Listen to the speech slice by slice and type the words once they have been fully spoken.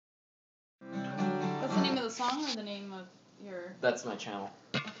song or the name of your... That's my channel.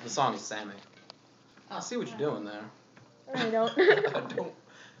 The song is Sammy. I see what you're doing there. I don't. I don't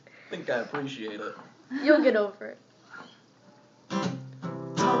think I appreciate it. You'll get over it.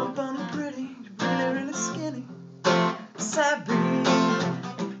 Tall and funny, pretty, really, really skinny. Savvy,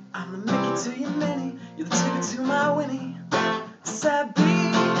 I'm the Mickey to your Minnie. You're the ticket to my Winnie. Savvy,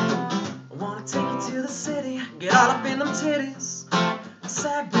 I wanna take you to the city. Get all up in them titties.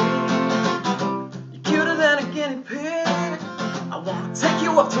 Savvy, you're cuter than a guinea pig. I wanna take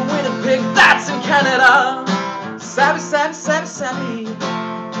you up to Winnipeg. That's in Canada. Savvy, savvy, savvy, savvy.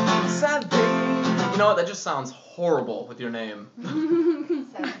 Savvy. You know what? That just sounds horrible with your name.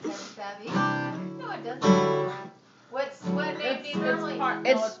 Savvy. No, it doesn't. What name do you normally?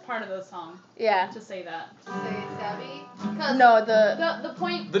 It's part of the song. Yeah. To say that. To say savvy? No, the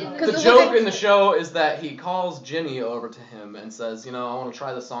point. The joke in the show is that he calls Ginny over to him and says, you know, I want to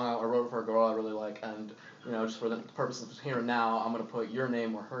try this song out. I wrote it for a girl I really like, and you know, just for the purposes of here and now, I'm gonna put your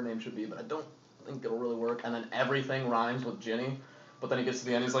name where her name should be, but I don't think it'll really work. And then everything rhymes with Ginny. But then he gets to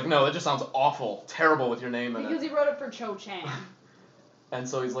the end, he's like, no, that just sounds awful, terrible with your name in it. Because he wrote it for Cho Chang. And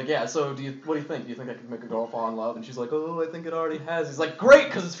so he's like, yeah, so what do you think? Do you think I could make a girl fall in love? And she's like, oh, I think it already has. He's like, great,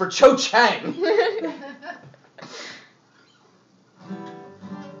 because it's for Cho Chang.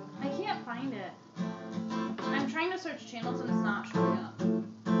 I can't find it. I'm trying to search channels and it's not showing up.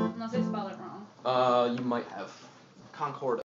 Unless I spelled it wrong. You might have. Concord